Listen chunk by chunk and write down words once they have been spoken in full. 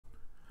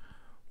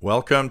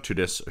Welcome to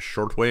this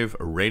shortwave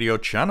radio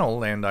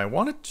channel, and I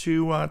wanted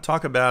to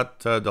talk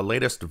about the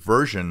latest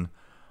version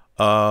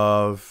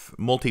of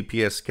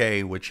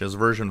Multipsk, which is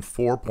version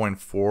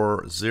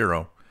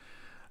 4.40.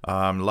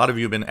 A lot of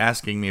you have been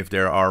asking me if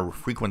there are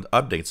frequent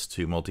updates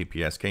to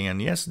Multipsk, and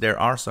yes, there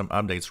are some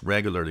updates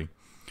regularly.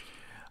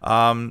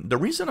 The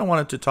reason I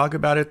wanted to talk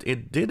about it,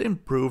 it did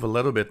improve a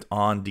little bit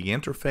on the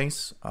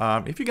interface.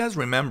 If you guys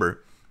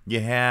remember, you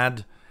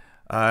had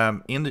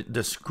in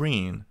the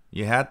screen,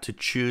 you had to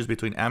choose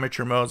between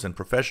amateur modes and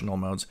professional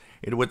modes.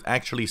 It would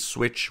actually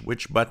switch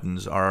which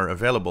buttons are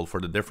available for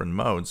the different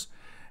modes,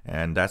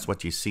 and that's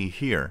what you see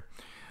here.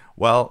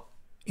 Well,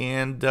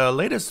 in the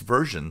latest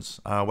versions,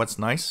 what's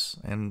nice,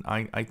 and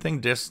I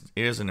think this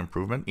is an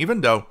improvement,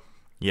 even though,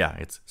 yeah,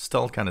 it's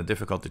still kind of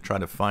difficult to try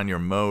to find your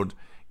mode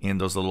in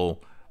those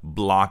little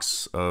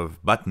blocks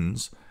of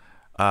buttons,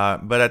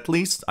 but at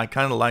least I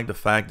kind of like the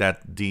fact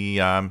that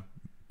the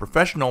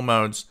professional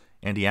modes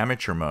and the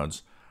amateur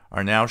modes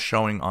are now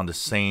showing on the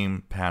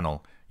same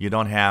panel. You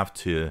don't have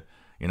to,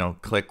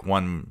 click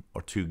one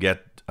or to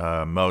get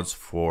modes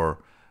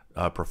for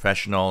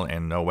professional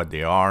and know what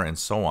they are and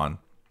so on.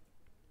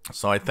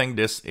 So I think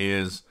this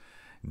is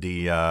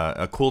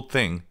a cool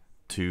thing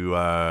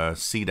to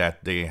see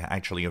that they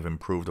actually have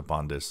improved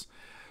upon this.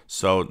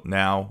 So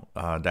now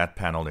that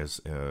panel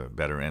is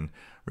better. And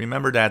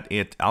remember that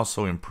it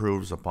also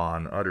improves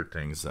upon other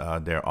things.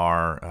 There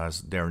are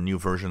new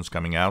versions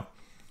coming out.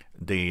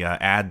 They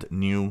add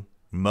new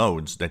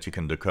modes that you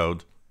can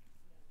decode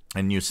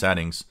and new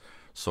settings.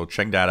 So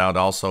check that out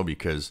also,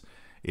 because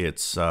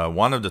it's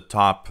one of the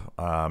top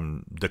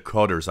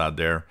decoders out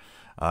there.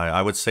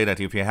 I would say that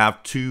if you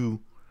have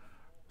two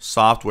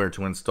software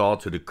to install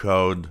to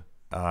decode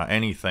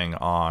anything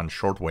on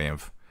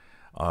shortwave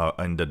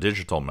in the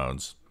digital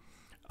modes,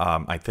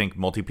 I think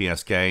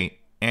Multipsk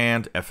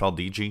and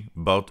FLDG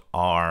both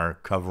are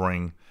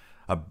covering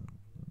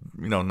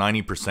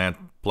 90%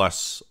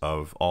 plus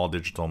of all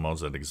digital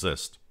modes that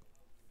exist.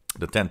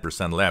 The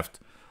 10%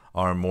 left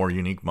are more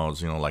unique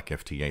modes, like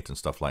FT8 and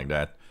stuff like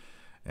that.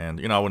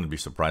 And I wouldn't be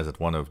surprised that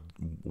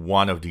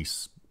one of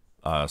these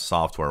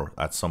software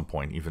at some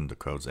point even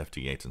decodes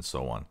FT8 and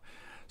so on.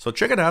 So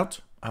check it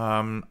out.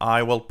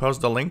 I will post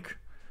the link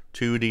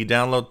to the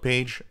download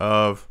page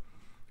of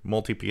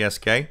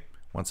Multipsk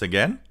once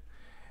again.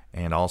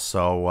 And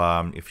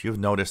also, if you've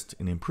noticed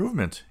an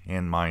improvement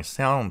in my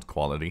sound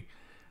quality,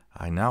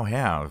 I now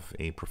have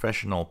a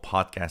professional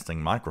podcasting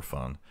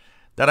microphone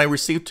that I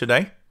received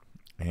today.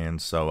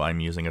 And so I'm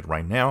using it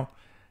right now,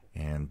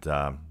 and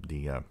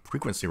the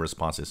frequency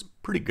response is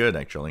pretty good,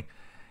 actually.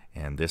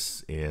 And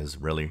this is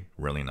really,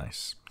 really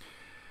nice.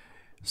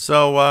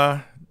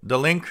 So the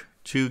link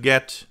to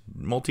get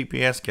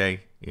Multipsk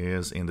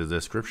is in the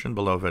description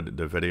below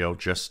the video.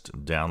 Just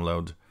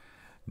download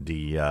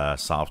the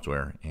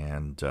software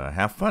and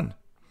have fun.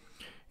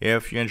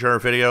 If you enjoy our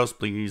videos,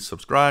 please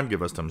subscribe,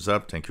 give us thumbs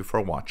up. Thank you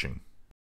for watching.